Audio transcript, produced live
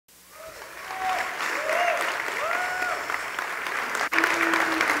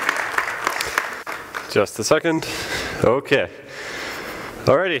Just a second. Okay.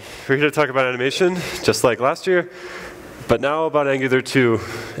 Alrighty, we're here to talk about animation, just like last year, but now about Angular 2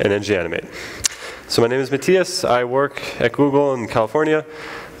 and ng-animate. So my name is Matias. I work at Google in California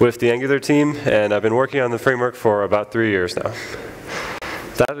with the Angular team, and I've been working on the framework for about 3 years now.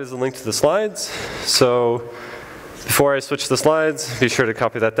 That is a link to the slides. So before I switch the slides, be sure to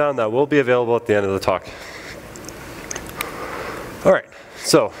copy that down. That will be available at the end of the talk. All right,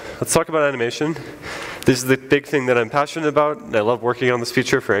 so let's talk about animation. This is the big thing that I'm passionate about, and I love working on this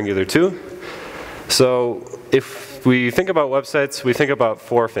feature for Angular 2. So if we think about websites, we think about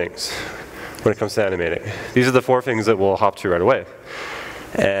 4 things when it comes to animating. These are the 4 things that we'll hop to right away.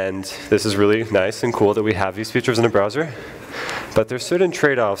 And this is really nice and cool that we have these features in a browser, but there's certain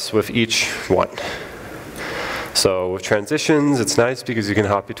trade-offs with each one. So with transitions, it's nice because you can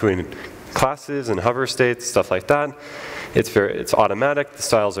hop between classes and hover states, stuff like that. It's automatic, the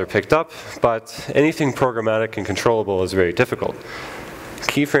styles are picked up, but anything programmatic and controllable is very difficult.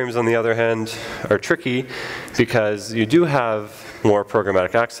 Keyframes, on the other hand, are tricky because you do have more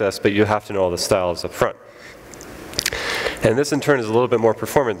programmatic access, but you have to know all the styles up front. And this in turn is a little bit more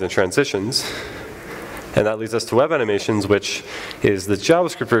performant than transitions. And that leads us to web animations, which is the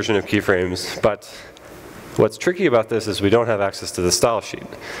JavaScript version of keyframes. But what's tricky about this is we don't have access to the style sheet.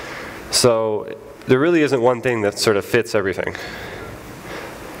 So there really isn't one thing that sort of fits everything.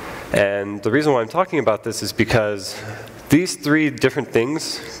 And the reason why I'm talking about this is because these 3 different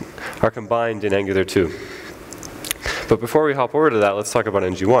things are combined in Angular 2. But before we hop over to that, let's talk about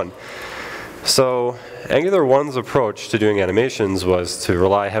ng1. So Angular 1's approach to doing animations was to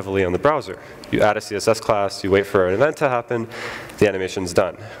rely heavily on the browser. You add a CSS class, you wait for an event to happen, the animation's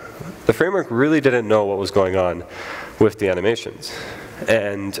done. The framework really didn't know what was going on with the animations.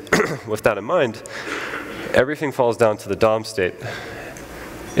 And with that in mind, everything falls down to the DOM state.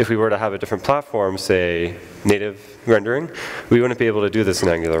 If we were to have a different platform, say native rendering, we wouldn't be able to do this in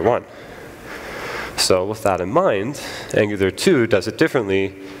Angular 1. So with that in mind, Angular 2 does it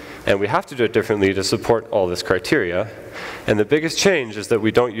differently, and we have to do it differently to support all this criteria. And the biggest change is that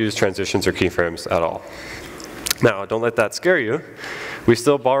we don't use transitions or keyframes at all. Now, don't let that scare you. We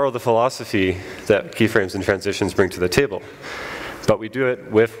still borrow the philosophy that keyframes and transitions bring to the table, but we do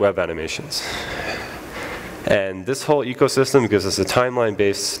it with web animations. And this whole ecosystem gives us a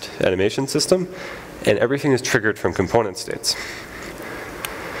timeline-based animation system, and everything is triggered from component states.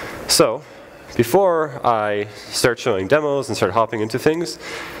 So before I start showing demos and start hopping into things,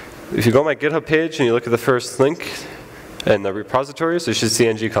 if you go on my GitHub page and you look at the first link in the repositories, you should see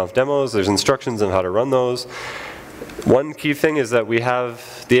ng-conf demos. There's instructions on how to run those. One key thing is that we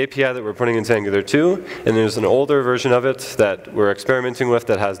have the API that we're putting into Angular 2, and there's an older version of it that we're experimenting with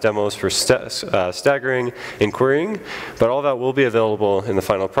that has demos for staggering and querying. But all that will be available in the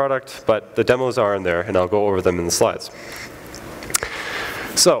final product, but the demos are in there, and I'll go over them in the slides.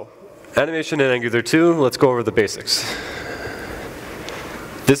 So animation in Angular 2, let's go over the basics.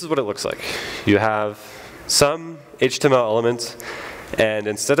 This is what it looks like. You have some HTML elements, and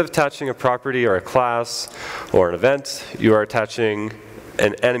instead of attaching a property or a class or an event, you are attaching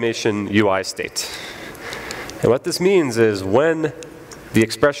an animation UI state. And what this means is when the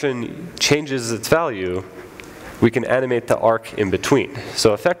expression changes its value, we can animate the arc in between.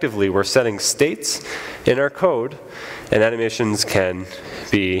 So effectively, we're setting states in our code, and animations can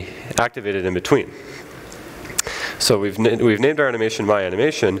be activated in between. So we've named our animation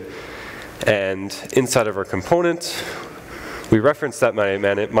myAnimation, and inside of our component, we reference that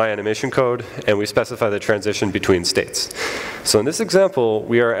myAnimation code, and we specify the transition between states. So in this example,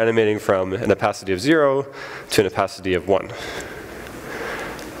 we are animating from an opacity of 0 to an opacity of 1.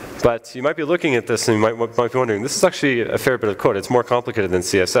 But you might be looking at this and you might be wondering, this is actually a fair bit of code. It's more complicated than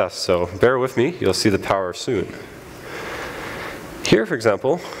CSS, so bear with me. You'll see the power soon. Here, for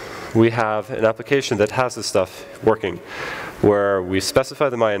example, we have an application that has this stuff working, where we specify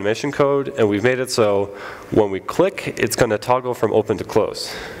the myAnimation code, and we've made it so when we click, it's going to toggle from open to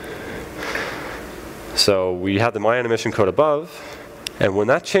close. So we have the myAnimation code above, and when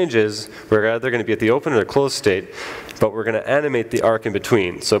that changes, we're either going to be at the open or the closed state, but we're going to animate the arc in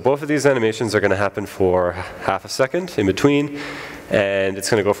between. So both of these animations are going to happen for half a second in between, and it's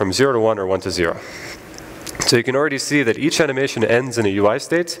going to go from 0 to 1 or 1 to 0. So you can already see that each animation ends in a UI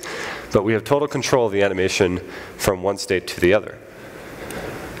state, but we have total control of the animation from one state to the other.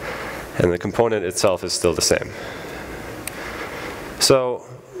 And the component itself is still the same. So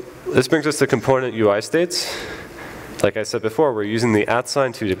this brings us to component UI states. Like I said before, we're using the @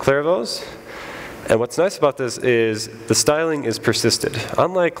 sign to declare those. And what's nice about this is the styling is persisted.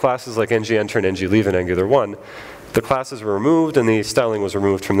 Unlike classes like ng-enter and ng-leave in Angular 1, the classes were removed and the styling was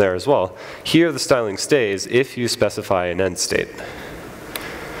removed from there as well. Here the styling stays if you specify an end state.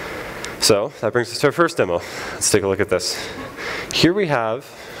 So that brings us to our first demo. Let's take a look at this. Here we have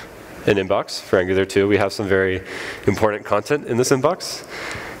an inbox for Angular 2. We have some very important content in this inbox.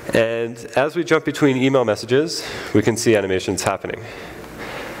 And as we jump between email messages, we can see animations happening.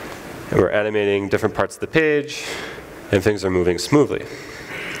 And we're animating different parts of the page, and things are moving smoothly.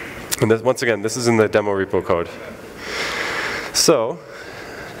 And this, once again, this is in the demo repo code. So,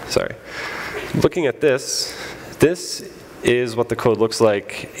 looking at this, this is what the code looks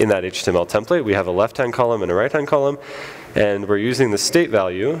like in that HTML template. We have a left-hand column and a right-hand column, and we're using the state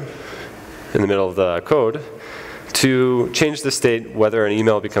value in the middle of the code to change the state whether an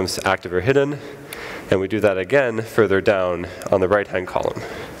email becomes active or hidden, and we do that again further down on the right-hand column.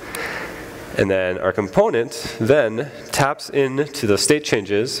 And then our component then taps into the state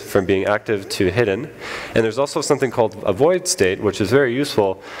changes from being active to hidden. And there's also something called a void state, which is very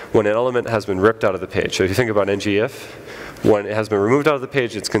useful when an element has been ripped out of the page. So if you think about ng-if, when it has been removed out of the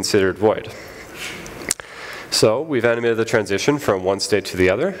page, it's considered void. So we've animated the transition from one state to the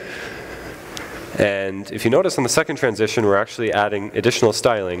other. And if you notice on the second transition, we're actually adding additional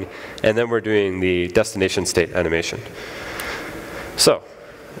styling, and then we're doing the destination state animation. So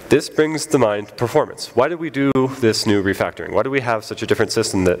this brings to mind performance. Why did we do this new refactoring? Why do we have such a different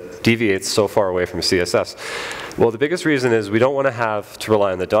system that deviates so far away from CSS? Well, the biggest reason is we don't want to have to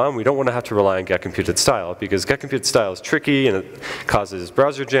rely on the DOM. We don't want to have to rely on getComputed_style, because getComputed_style is tricky and it causes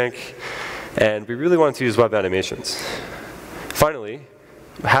browser jank, and we really want to use web animations. Finally,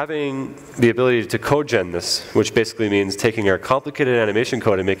 having the ability to code gen this, which basically means taking our complicated animation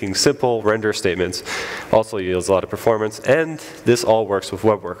code and making simple render statements, also yields a lot of performance, and this all works with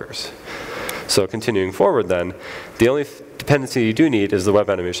web workers. So continuing forward then, the only dependency you do need is the web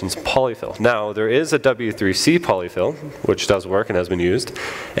animations polyfill. Now, there is a W3C polyfill, which does work and has been used,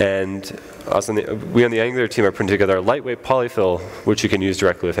 and we on the Angular team are putting together a lightweight polyfill, which you can use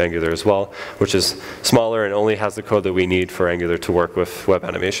directly with Angular as well, which is smaller and only has the code that we need for Angular to work with web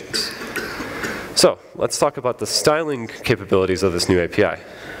animations. So let's talk about the styling capabilities of this new API.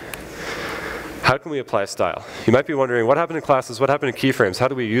 How can we apply style? You might be wondering, what happened to classes? What happened to keyframes? How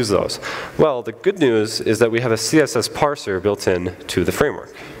do we use those? Well, the good news is that we have a CSS parser built in to the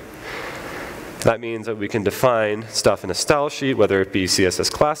framework. That means that we can define stuff in a style sheet, whether it be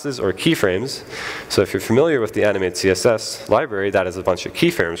CSS classes or keyframes. So if you're familiar with the Animate CSS library, that is a bunch of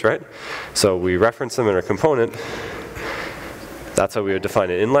keyframes, right? So we reference them in our component. That's how we would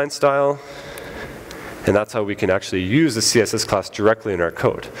define an inline style. And that's how we can actually use the CSS class directly in our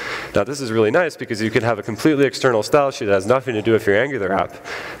code. Now this is really nice because you can have a completely external style sheet that has nothing to do with your Angular app,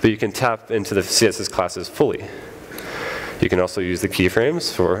 but you can tap into the CSS classes fully. You can also use the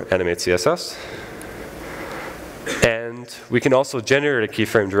keyframes for Animate CSS. And we can also generate a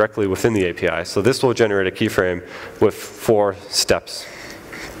keyframe directly within the API. So this will generate a keyframe with 4 steps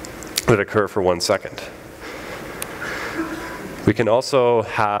that occur for 1 second. We can also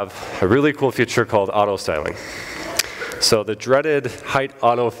have a really cool feature called auto styling. So the dreaded height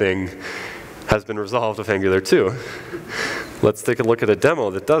auto thing has been resolved with Angular 2. Let's take a look at a demo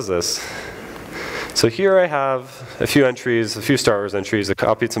that does this. So here I have a few entries, a few Star Wars entries. I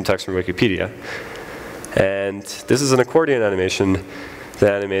copied some text from Wikipedia. And this is an accordion animation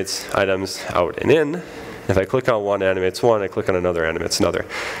that animates items out and in. If I click on one, it animates one. I click on another, it animates another.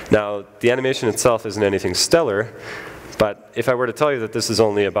 Now, the animation itself isn't anything stellar. But if I were to tell you that this is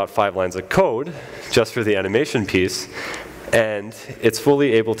only about 5 lines of code, just for the animation piece, and it's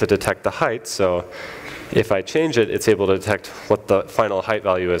fully able to detect the height, so if I change it, it's able to detect what the final height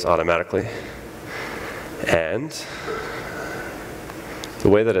value is automatically. And the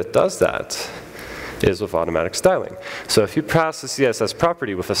way that it does that is with automatic styling. So if you pass the CSS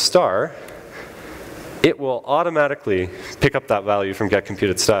property with a star, it will automatically pick up that value from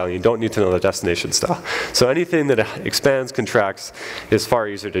getComputed_style, and you don't need to know the destination style. So anything that expands, contracts, is far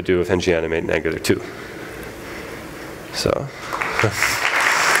easier to do with ng-animate in Angular 2. So.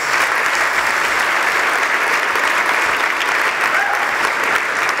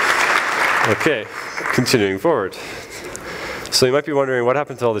 Okay, continuing forward. So you might be wondering, what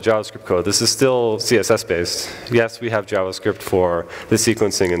happened to all the JavaScript code? This is still CSS-based. Yes, we have JavaScript for the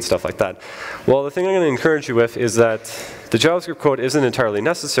sequencing and stuff like that. Well, the thing I'm going to encourage you with is that the JavaScript code isn't entirely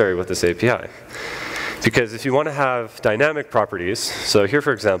necessary with this API. Because if you want to have dynamic properties, so here,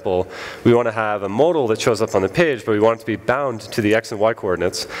 for example, we want to have a modal that shows up on the page, but we want it to be bound to the x and y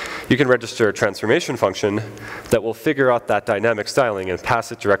coordinates, you can register a transformation function that will figure out that dynamic styling and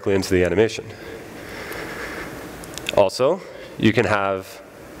pass it directly into the animation. Also, you can have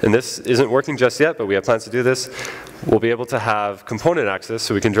and this isn't working just yet, but we have plans to do this, we'll be able to have component access,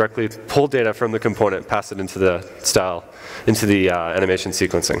 so we can directly pull data from the component, pass it into the style, into the animation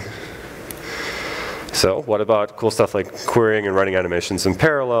sequencing. So what about cool stuff like querying and running animations in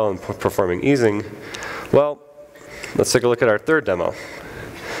parallel and performing easing? Well, let's take a look at our third demo.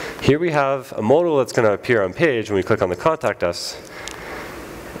 Here we have a modal that's going to appear on page when we click on the Contact Us.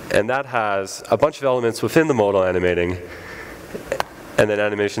 And that has a bunch of elements within the modal animating, and then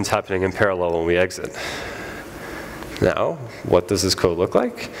animations happening in parallel when we exit. Now, what does this code look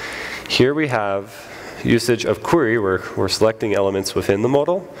like? Here we have usage of query, where we're selecting elements within the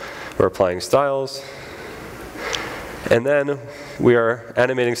modal. We're applying styles. And then we are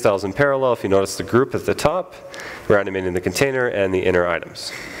animating styles in parallel. If you notice the group at the top, we're animating the container and the inner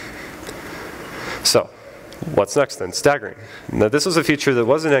items. So what's next then? Staggering. Now this was a feature that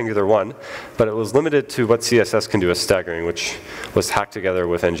was in Angular 1, but it was limited to what CSS can do as staggering, which was hacked together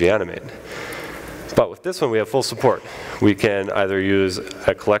with ng-animate. But with this one, we have full support. We can either use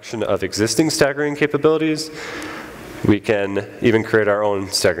a collection of existing staggering capabilities. We can even create our own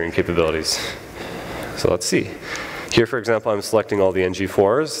staggering capabilities. So let's see. Here, for example, I'm selecting all the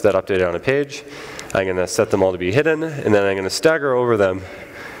ng-4s that updated on a page. I'm going to set them all to be hidden, and then I'm going to stagger over them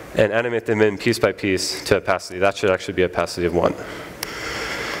and animate them in piece by piece to opacity. That should actually be opacity of 1.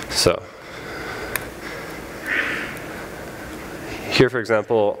 So here, for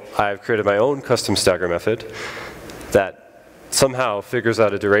example, I've created my own custom stagger method that somehow figures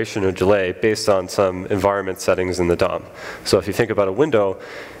out a duration or delay based on some environment settings in the DOM. So if you think about a window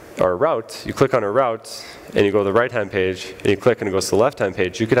or a route, you click on a route and you go to the right-hand page and you click and it goes to the left-hand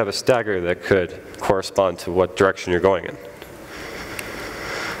page, you could have a stagger that could correspond to what direction you're going in.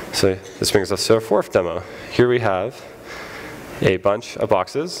 So this brings us to our fourth demo. Here we have a bunch of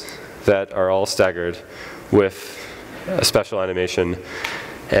boxes that are all staggered with a special animation,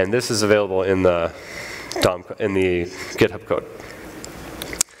 and this is available in the GitHub code.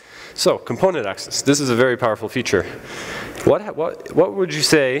 So component access. This is a very powerful feature. What would you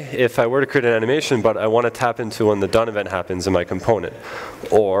say if I were to create an animation, but I want to tap into when the done event happens in my component,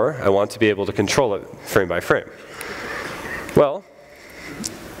 or I want to be able to control it frame by frame? Well,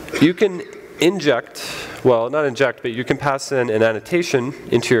 you can inject, well, not inject, but you can pass in an annotation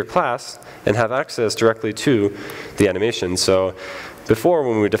into your class and have access directly to the animation. So before,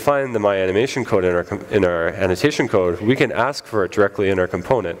 when we define the myAnimation code in our annotation code, we can ask for it directly in our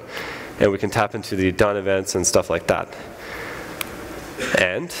component, and we can tap into the done events and stuff like that.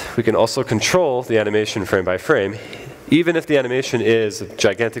 And we can also control the animation frame by frame, even if the animation is a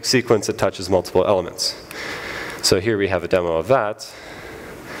gigantic sequence that touches multiple elements. So here we have a demo of that.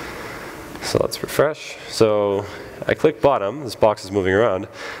 So let's refresh. So I click bottom, this box is moving around,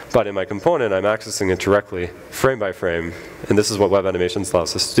 but in my component I'm accessing it directly, frame by frame, and this is what web animations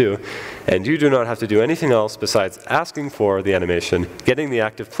allows us to do. And you do not have to do anything else besides asking for the animation, getting the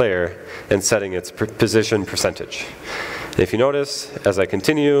active player, and setting its position percentage. And if you notice, as I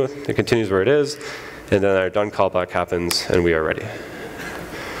continue, it continues where it is, and then our done callback happens, and we are ready.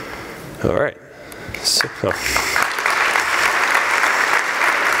 All right.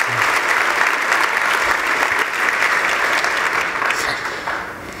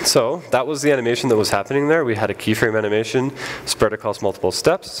 So that was the animation that was happening there. We had a keyframe animation spread across multiple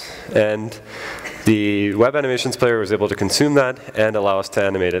steps, and the web animations player was able to consume that and allow us to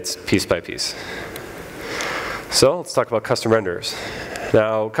animate it piece by piece. So let's talk about custom renderers.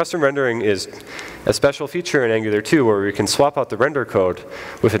 Now, custom rendering is a special feature in Angular 2 where we can swap out the render code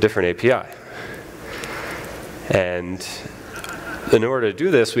with a different API. And in order to do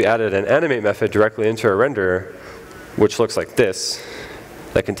this, we added an animate method directly into our renderer, which looks like this,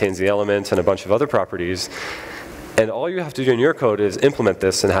 that contains the elements and a bunch of other properties. And all you have to do in your code is implement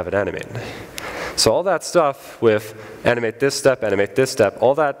this and have it animate. So all that stuff with animate this step,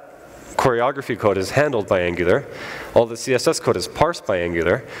 all that choreography code is handled by Angular. All the CSS code is parsed by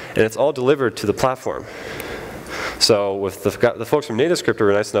Angular, and it's all delivered to the platform. So with the folks from NativeScript who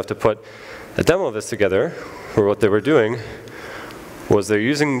were nice enough to put a demo of this together, where what they were doing was they're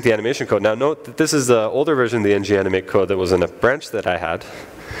using the animation code. Now note that this is the older version of the ng-animate code that was in a branch that I had.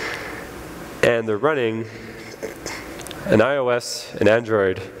 And they're running an iOS and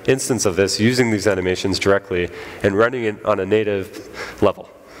Android instance of this using these animations directly and running it on a native level.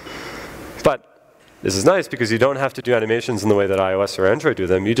 But this is nice because you don't have to do animations in the way that iOS or Android do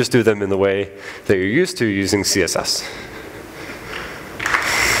them. You just do them in the way that you're used to using CSS.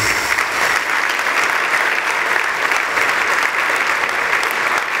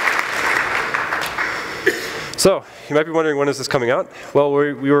 So you might be wondering, when is this coming out? Well,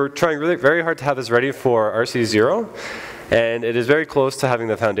 we were trying very hard to have this ready for RC0, And it is very close to having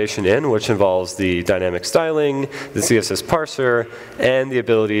the foundation in, which involves the dynamic styling, the CSS parser, and the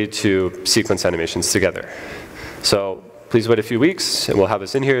ability to sequence animations together. So please wait a few weeks, and we'll have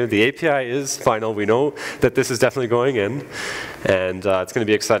this in here. The API is final. We know that this is definitely going in, and it's going to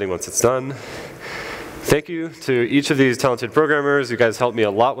be exciting once it's done. Thank you to each of these talented programmers. You guys helped me a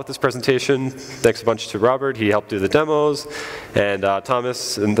lot with this presentation. Thanks a bunch to Robert. He helped do the demos. And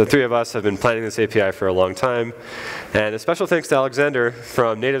Thomas and the three of us have been planning this API for a long time. And a special thanks to Alexander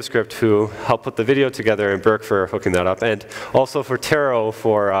from NativeScript, who helped put the video together, and Burke for hooking that up. And also for Taro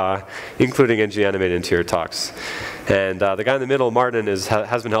for including ng-animate into your talks. And the guy in the middle, Martin,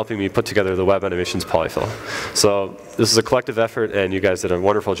 has been helping me put together the web animations polyfill. So this is a collective effort, and you guys did a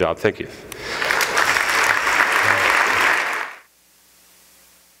wonderful job. Thank you.